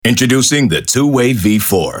Introducing the two-way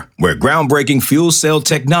V4, where groundbreaking fuel cell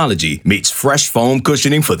technology meets fresh foam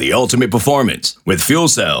cushioning for the ultimate performance. With fuel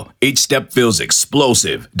cell, each step feels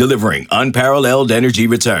explosive, delivering unparalleled energy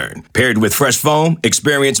return. Paired with fresh foam,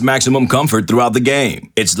 experience maximum comfort throughout the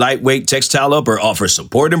game. Its lightweight textile upper offers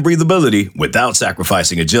support and breathability without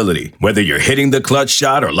sacrificing agility. Whether you're hitting the clutch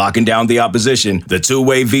shot or locking down the opposition, the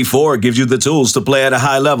two-way V4 gives you the tools to play at a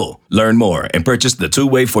high level. Learn more and purchase the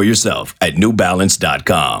two-way for yourself at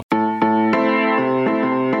newbalance.com.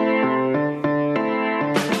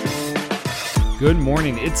 Good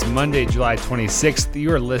morning. It's Monday, July 26th.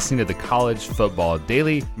 You are listening to the College Football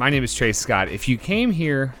Daily. My name is Trey Scott. If you came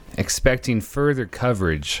here expecting further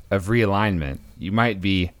coverage of realignment, you might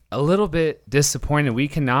be a little bit disappointed. We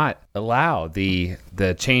cannot allow the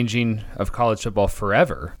changing of college football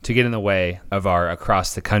forever to get in the way of our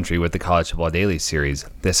Across the Country with the College Football Daily series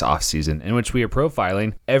this offseason, in which we are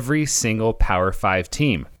profiling every single Power 5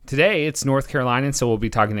 team. Today, it's North Carolina, so we'll be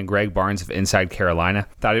talking to Greg Barnes of Inside Carolina.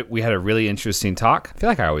 We had a really interesting talk. I feel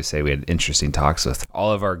like I always say we had interesting talks with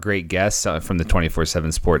all of our great guests from the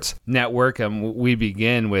 24/7 Sports Network. We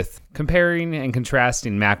begin with comparing and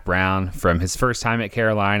contrasting Mack Brown from his first time at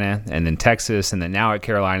Carolina and then Texas and then now at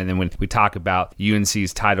Carolina. And then when we talk about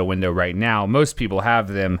UNC's title window right now, most people have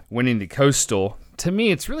them winning the Coastal. To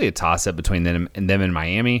me, it's really a toss-up between them and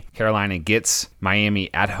Miami. Carolina gets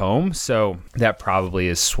Miami at home, so that probably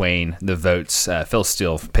is swaying the votes. Phil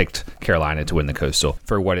Steele picked Carolina to win the Coastal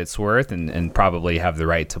for what it's worth and probably have the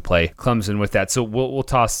right to play Clemson with that. So we'll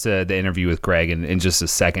toss the interview with Greg in just a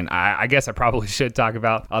second. I guess I probably should talk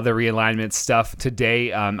about other realignment stuff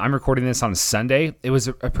today. I'm recording this on Sunday. It was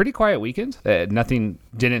a pretty quiet weekend. Nothing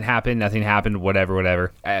happened,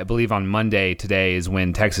 whatever. I believe on Monday today is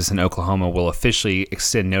when Texas and Oklahoma will officially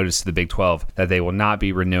extend notice to the Big 12 that they will not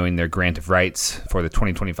be renewing their grant of rights for the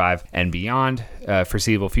 2025 and beyond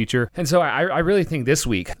foreseeable future. And so I really think this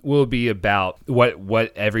week will be about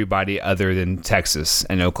what everybody other than Texas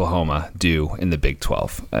and Oklahoma do in the Big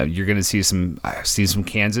 12. You're going to see some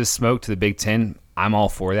Kansas smoke to the Big 10. I'm all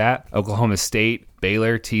for that. Oklahoma State,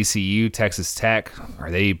 Baylor, TCU, Texas Tech,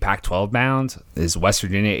 are they Pac-12 bound? Is West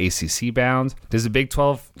Virginia ACC bound? Does the Big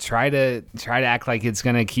 12 try to act like it's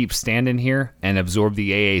going to keep standing here and absorb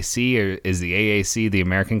the AAC, or is the AAC, the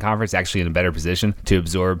American Conference, actually in a better position to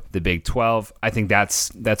absorb the Big 12? I think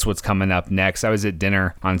that's what's coming up next. I was at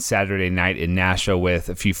dinner on Saturday night in Nashville with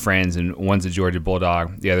a few friends, and one's a Georgia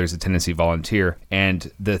Bulldog, the other's a Tennessee Volunteer,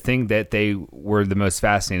 and the thing that they were the most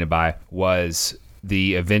fascinated by was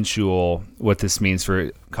the eventual, what this means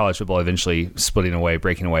for college football eventually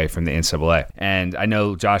breaking away from the NCAA. And I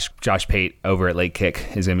know Josh Pate over at Late Kick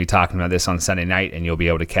is going to be talking about this on Sunday night, and you'll be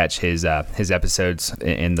able to catch his episodes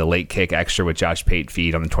in the Late Kick Extra with Josh Pate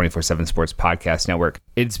feed on the 24/7 Sports Podcast Network.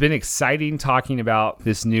 It's been exciting talking about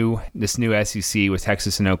this new SEC with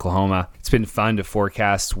Texas and Oklahoma. It's been fun to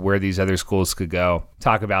forecast where these other schools could go,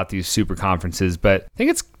 talk about these super conferences, but I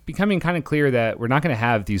think it's becoming kind of clear that we're not going to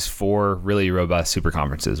have these four really robust super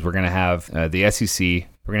conferences. We're going to have the SEC,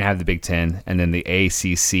 we're going to have the Big Ten, and then the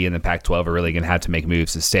ACC and the Pac-12 are really going to have to make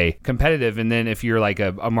moves to stay competitive. And then if you're like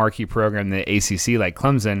a marquee program in the ACC like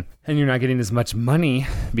Clemson, and you're not getting as much money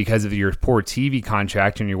because of your poor TV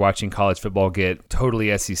contract, and you're watching college football get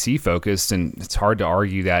totally SEC focused, and it's hard to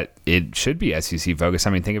argue that it should be SEC focused.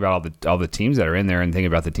 I mean, think about all the teams that are in there, and think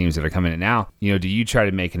about the teams that are coming in now. Do you try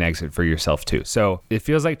to make an exit for yourself too? So it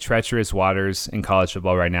feels like treacherous waters in college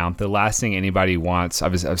football right now. The last thing anybody wants, I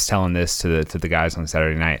was telling this to the guys on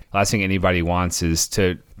Saturday night. Last thing anybody wants is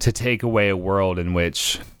to take away a world in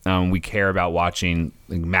which we care about watching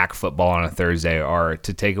MAC football on a Thursday, or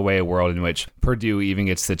to take away a world in which Purdue even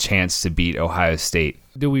gets the chance to beat Ohio State.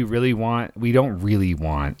 We don't really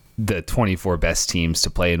want the 24 best teams to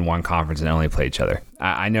play in one conference and only play each other.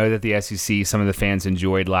 I know that the SEC, some of the fans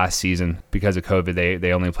enjoyed last season because of COVID.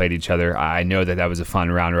 They only played each other. I know that was a fun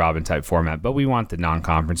round-robin type format, but we want the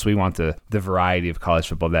non-conference. We want the variety of college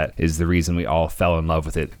football. That is the reason we all fell in love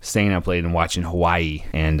with it. Staying up late and watching Hawaii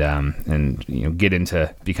and get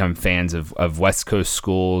into become fans of West Coast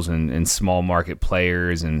schools and small market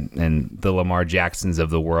players and the Lamar Jacksons of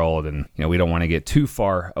the world. And we don't want to get too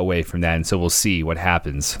far away from that. And so we'll see what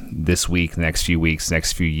happens this week, the next few weeks,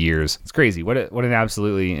 next few years. It's crazy. What an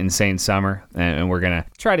absolutely insane summer. And we're going to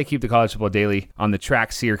try to keep the College Football Daily on the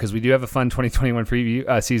tracks here, because we do have a fun 2021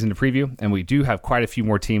 season to preview, and we do have quite a few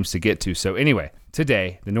more teams to get to. So anyway,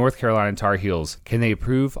 today, the North Carolina Tar Heels, can they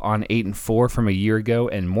improve on 8-4 from a year ago?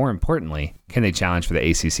 And more importantly, can they challenge for the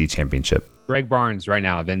ACC championship? Greg Barnes right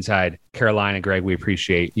now of Inside Carolina. Greg, we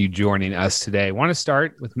appreciate you joining us today. I want to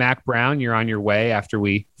start with Mack Brown. You're on your way after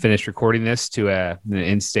we finish recording this to an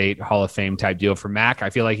in-state Hall of Fame type deal for Mack. I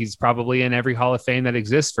feel like he's probably in every Hall of Fame that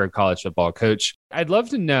exists for a college football coach. I'd love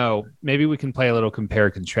to know, maybe we can play a little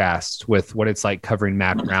compare contrast with what it's like covering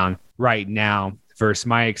Mack Brown right now versus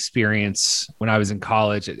my experience when I was in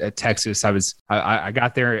college at Texas. I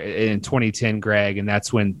got there in 2010, Greg, and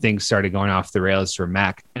that's when things started going off the rails for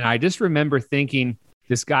Mack. And I just remember thinking,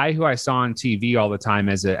 this guy who I saw on TV all the time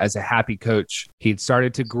as a happy coach, he'd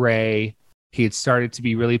started to gray. He had started to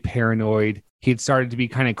be really paranoid. He had started to be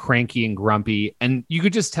kind of cranky and grumpy. And you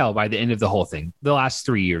could just tell by the end of the whole thing, the last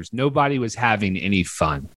 3 years, nobody was having any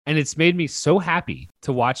fun. And it's made me so happy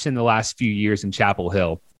to watch him the last few years in Chapel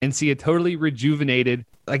Hill and see a totally rejuvenated,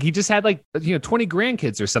 like he just had 20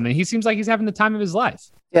 grandkids or something. He seems like he's having the time of his life.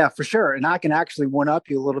 Yeah, for sure. And I can actually one up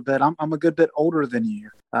you a little bit. I'm a good bit older than you.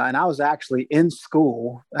 And I was actually in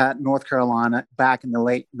school at North Carolina back in the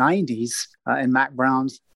late 90s in Mack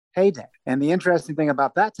Brown's heyday. And the interesting thing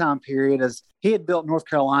about that time period is he had built North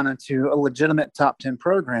Carolina to a legitimate top 10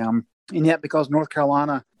 program. And yet, because North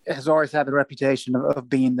Carolina has always had the reputation of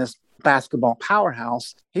being this basketball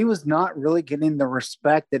powerhouse, he was not really getting the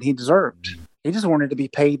respect that he deserved. He just wanted to be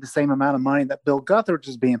paid the same amount of money that Bill Guthridge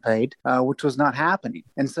was being paid, which was not happening.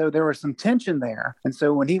 And so there was some tension there. And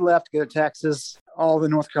so when he left to go to Texas, all the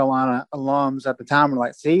North Carolina alums at the time were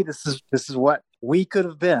like, see, this is what we could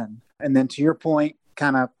have been. And then to your point,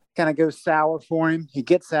 kind of goes sour for him. He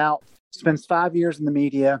gets out, spends 5 years in the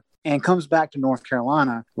media, and comes back to North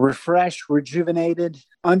Carolina, refreshed, rejuvenated,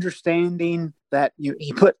 understanding that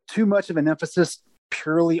he put too much of an emphasis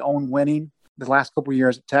purely on winning the last couple of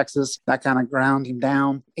years at Texas. That kind of ground him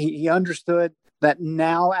down. He understood that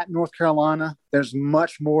now at North Carolina, there's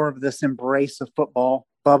much more of this embrace of football.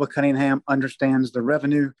 Bubba Cunningham understands the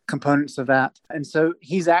revenue components of that. And so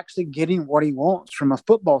he's actually getting what he wants from a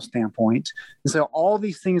football standpoint. And so all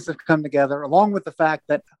these things have come together, along with the fact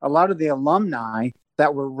that a lot of the alumni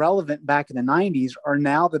that were relevant back in the 90s are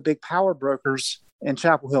now the big power brokers in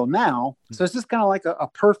Chapel Hill now. So it's just kind of like a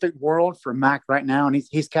perfect world for Mack right now, and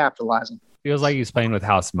he's capitalizing. Feels like he's playing with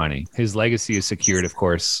house money. His legacy is secured, of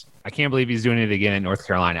course. I can't believe he's doing it again in North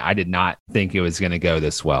Carolina. I did not think it was going to go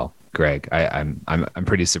this well, Greg. I'm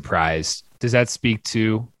pretty surprised. Does that speak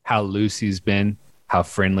to how loose he's been, how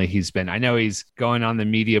friendly he's been? I know he's going on the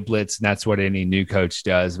media blitz, and that's what any new coach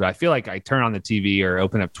does. But I feel like I turn on the TV or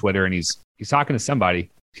open up Twitter, and he's talking to somebody.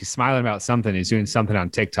 He's smiling about something. He's doing something on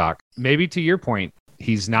TikTok. Maybe to your point,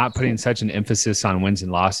 he's not putting such an emphasis on wins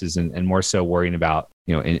and losses and more so worrying about,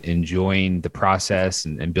 enjoying the process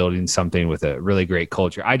and building something with a really great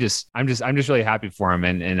culture. I'm just really happy for him.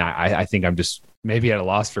 And I think I'm just maybe at a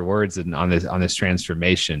loss for words on this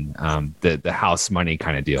transformation, the house money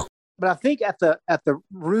kind of deal. But I think at the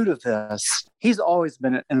root of this, he's always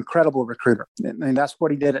been an incredible recruiter. I mean, that's what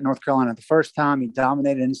he did at North Carolina. The first time he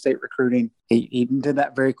dominated in-state recruiting, he did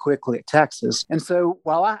that very quickly at Texas. And so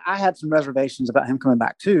while I had some reservations about him coming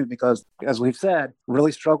back too, because as we've said,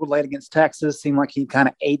 really struggled late against Texas, seemed like he kind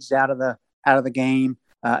of aged out of the game,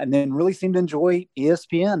 and then really seemed to enjoy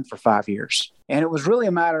ESPN for 5 years. And it was really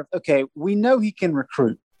a matter of, okay, we know he can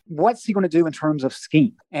recruit. What's he going to do in terms of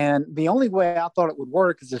scheme? And the only way I thought it would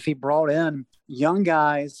work is if he brought in young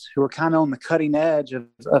guys who are kind of on the cutting edge of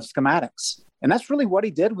schematics. And that's really what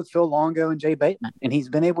he did with Phil Longo and Jay Bateman. And he's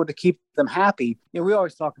been able to keep them happy. We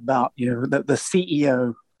always talk about, the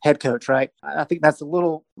CEO head coach, right? I think that's a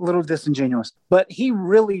little disingenuous, but he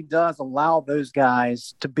really does allow those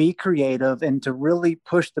guys to be creative and to really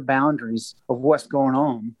push the boundaries of what's going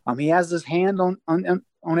on. He has his hand on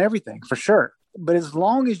everything for sure. But as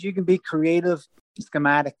long as you can be creative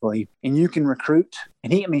schematically and you can recruit,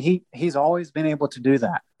 and he's always been able to do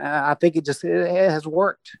that. I think it has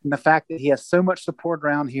worked. And the fact that he has so much support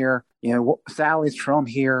around here, Sally's from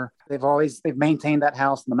here. They've maintained that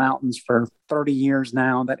house in the mountains for 30 years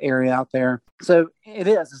now, that area out there. So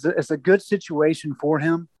it's a good situation for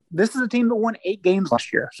him. This is a team that won 8 games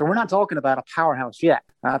last year. So we're not talking about a powerhouse yet.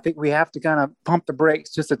 I think we have to kind of pump the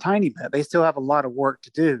brakes just a tiny bit. They still have a lot of work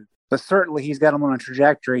to do. But certainly he's got him on a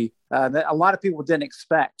trajectory that a lot of people didn't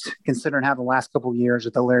expect, considering how the last couple of years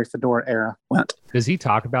of the Larry Fedora era went. Does he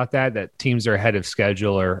talk about that teams are ahead of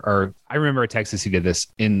schedule? Or I remember at Texas, he did this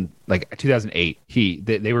in 2008.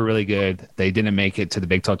 They were really good. They didn't make it to the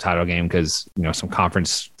Big 12 title game because, some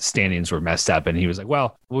conference standings were messed up. And he was like,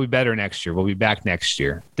 well, we'll be better next year. We'll be back next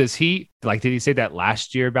year. Did he say that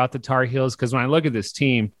last year about the Tar Heels? Because when I look at this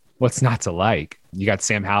team, what's not to like? You got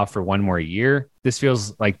Sam Howell for one more year. This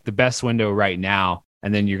feels like the best window right now.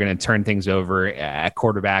 And then you're going to turn things over at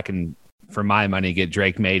quarterback and for my money, get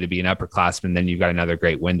Drake May to be an upperclassman, then you've got another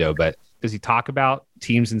great window. But does he talk about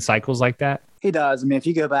teams and cycles like that? He does. I mean, if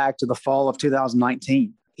you go back to the fall of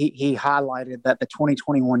 2019, he highlighted that the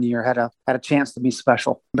 2021 year had a chance to be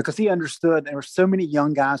special because he understood there were so many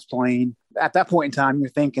young guys playing. At that point in time, you're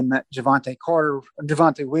thinking that Javonte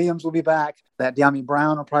Williams will be back, that Mack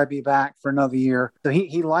Brown will probably be back for another year. So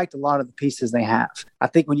he liked a lot of the pieces they have. I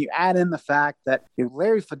think when you add in the fact that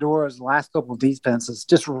Larry Fedora's last couple of defenses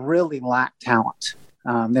just really lack talent.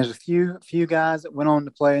 There's a few guys that went on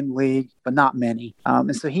to play in the league, but not many.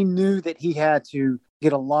 And so he knew that he had to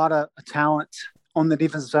get a lot of talent on the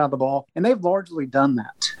defensive side of the ball, and they've largely done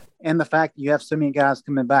that. And the fact that you have so many guys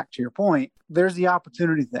coming back, to your point, there's the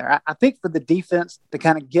opportunity there. I think for the defense to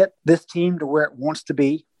kind of get this team to where it wants to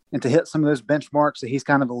be and to hit some of those benchmarks that he's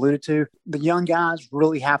kind of alluded to, the young guys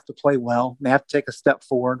really have to play well. They have to take a step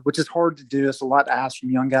forward, which is hard to do. It's a lot to ask from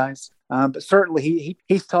young guys. But certainly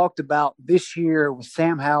he's talked about this year with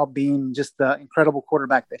Sam Howell being just the incredible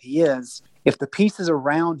quarterback that he is. If the pieces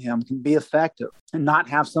around him can be effective and not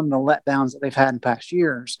have some of the letdowns that they've had in past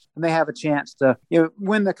years, then they have a chance to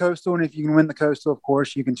win the Coastal. And if you can win the Coastal, of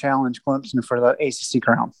course, you can challenge Clemson for the ACC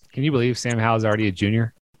crown. Can you believe Sam Howell's already a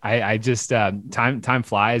junior? I just time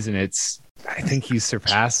flies, and I think he's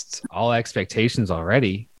surpassed all expectations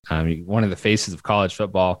already. One of the faces of college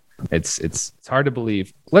football. It's hard to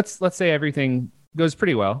believe. Let's say everything goes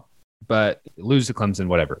pretty well, but lose to Clemson,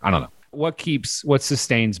 whatever. I don't know. What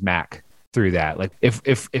sustains Mack through that? Like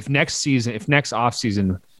if next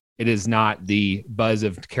offseason, it is not the buzz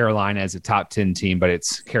of Carolina as a top 10 team, but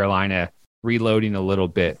it's Carolina reloading a little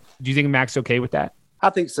bit. Do you think Mack's okay with that? I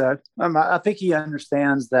think so. I think he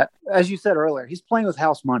understands that, as you said earlier, he's playing with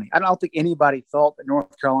house money. I don't think anybody thought that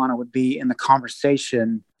North Carolina would be in the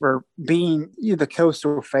conversation for being the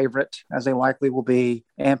Coastal favorite, as they likely will be,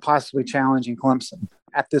 and possibly challenging Clemson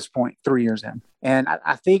at this point, 3 years in. And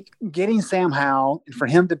I think getting Sam Howell, and for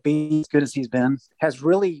him to be as good as he's been, has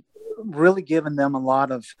really given them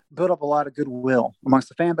built up a lot of goodwill amongst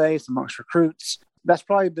the fan base, amongst recruits. That's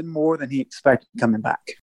probably been more than he expected coming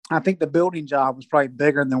back. I think the building job was probably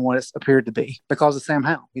bigger than what it's appeared to be because of Sam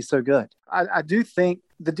Howell. He's so good. I do think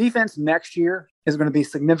the defense next year is going to be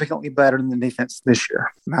significantly better than the defense this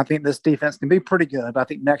year. And I think this defense can be pretty good, but I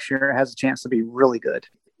think next year it has a chance to be really good.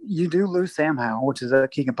 You do lose Sam Howell, which is a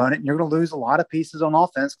key component, and you're going to lose a lot of pieces on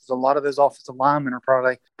offense because a lot of those offensive linemen are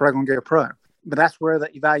probably going to go pro. But that's where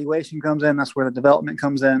the evaluation comes in. That's where the development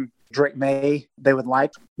comes in. Drake May, they would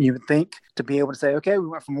like, you would think, to be able to say, okay, we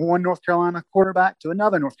went from one North Carolina quarterback to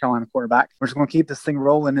another North Carolina quarterback. We're just going to keep this thing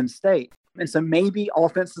rolling in state. And so maybe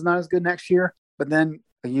offense is not as good next year, but then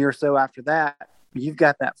a year or so after that, you've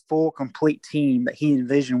got that full, complete team that he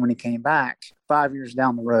envisioned when he came back 5 years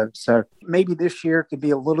down the road. So maybe this year could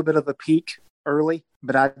be a little bit of a peak early,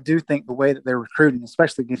 but I do think the way that they're recruiting,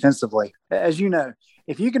 especially defensively, as you know,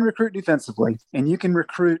 if you can recruit defensively and you can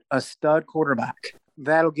recruit a stud quarterback,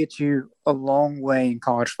 that'll get you a long way in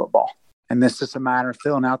college football. And this is just a matter of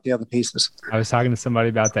filling out the other pieces. I was talking to somebody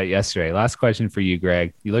about that yesterday. Last question for you,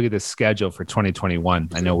 Greg. You look at the schedule for 2021.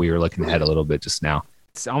 I know we were looking ahead a little bit just now.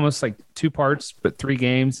 It's almost like 2 parts, but 3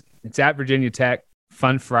 games. It's at Virginia Tech,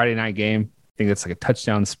 fun Friday night game. I think that's like a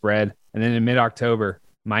touchdown spread. And then in mid-October,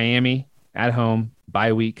 Miami at home,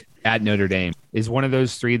 bye week at Notre Dame. Is one of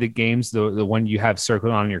those 3 the games the one you have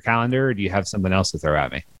circled on your calendar, or do you have something else to throw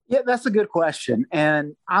at me? Yeah, that's a good question.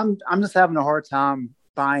 And I'm just having a hard time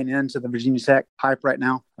buying into the Virginia Tech hype right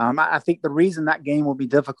now. I think the reason that game will be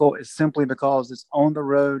difficult is simply because it's on the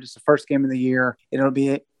road. It's the first game of the year. It'll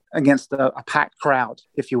be against a packed crowd,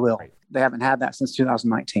 if you will. Right. They haven't had that since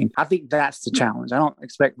 2019. I think that's the challenge. I don't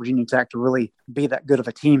expect Virginia Tech to really be that good of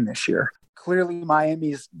a team this year. Clearly,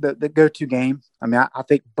 Miami's the go-to game. I mean, I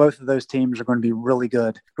think both of those teams are going to be really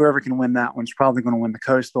good. Whoever can win that one's probably going to win the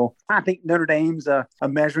Coastal. I think Notre Dame's a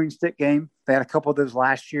measuring stick game. They had a couple of those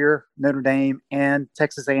last year. Notre Dame and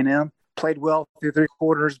Texas A&M played well through 3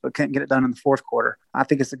 quarters, but couldn't get it done in the 4th quarter. I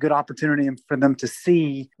think it's a good opportunity for them to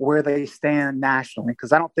see where they stand nationally,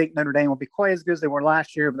 because I don't think Notre Dame will be quite as good as they were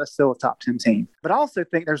last year, but that's still a top 10 team. But I also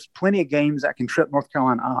think there's plenty of games that can trip North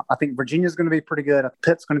Carolina up. I think Virginia's going to be pretty good.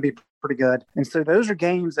 Pitt's going to be pretty good. And so those are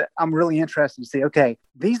games that I'm really interested to see. Okay,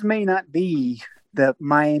 these may not be the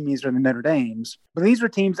Miamis or the Notre Dames, but these are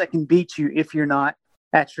teams that can beat you if you're not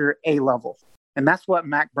at your A level. And that's what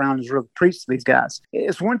Mack Brown has really preached to these guys.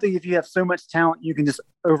 It's one thing if you have so much talent, you can just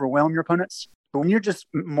overwhelm your opponents. But when you're just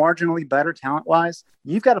marginally better talent-wise,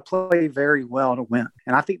 you've got to play very well to win.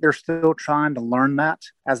 And I think they're still trying to learn that,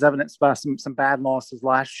 as evidenced by some bad losses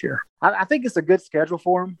last year. I think it's a good schedule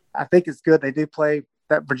for them. I think it's good they do play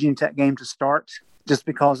that Virginia Tech game to start. just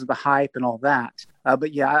because of the hype and all that.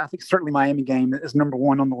 But yeah, I think certainly Miami game is number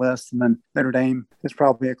one on the list, and then Notre Dame is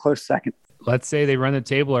probably a close second. Let's say they run the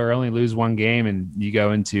table or only lose one game, and you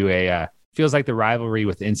go into feels like the rivalry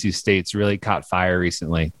with NC State's really caught fire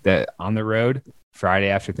recently. That on the road, Friday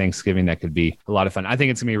after Thanksgiving, that could be a lot of fun. I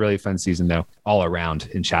think it's going to be a really fun season, though, all around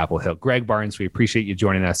in Chapel Hill. Greg Barnes, we appreciate you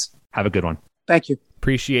joining us. Have a good one. Thank you.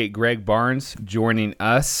 Appreciate Greg Barnes joining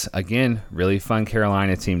us. Again, really fun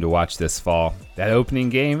Carolina team to watch this fall. That opening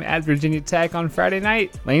game at Virginia Tech on Friday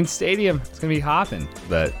night, Lane Stadium. It's going to be hopping,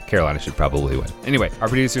 but Carolina should probably win. Anyway, our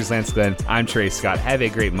producer's Lance Glenn. I'm Trey Scott. Have a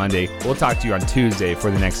great Monday. We'll talk to you on Tuesday for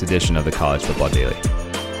the next edition of the College Football Daily.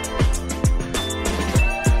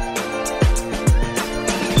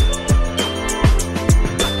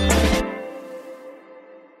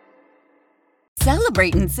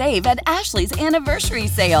 Celebrate and save at Ashley's Anniversary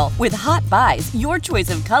Sale. With Hot Buys, your choice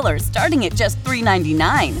of colors starting at just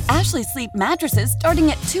 $3.99. Ashley Sleep mattresses starting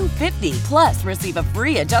at $2.50. Plus, receive a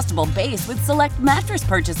free adjustable base with select mattress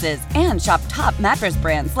purchases. And shop top mattress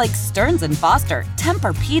brands like Stearns & Foster,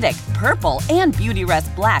 Tempur-Pedic, Purple, and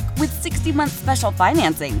Beautyrest Black with 60-month special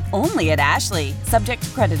financing. Only at Ashley. Subject to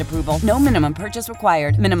credit approval. No minimum purchase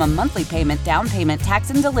required. Minimum monthly payment, down payment, tax,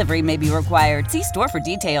 and delivery may be required. See store for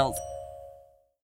details.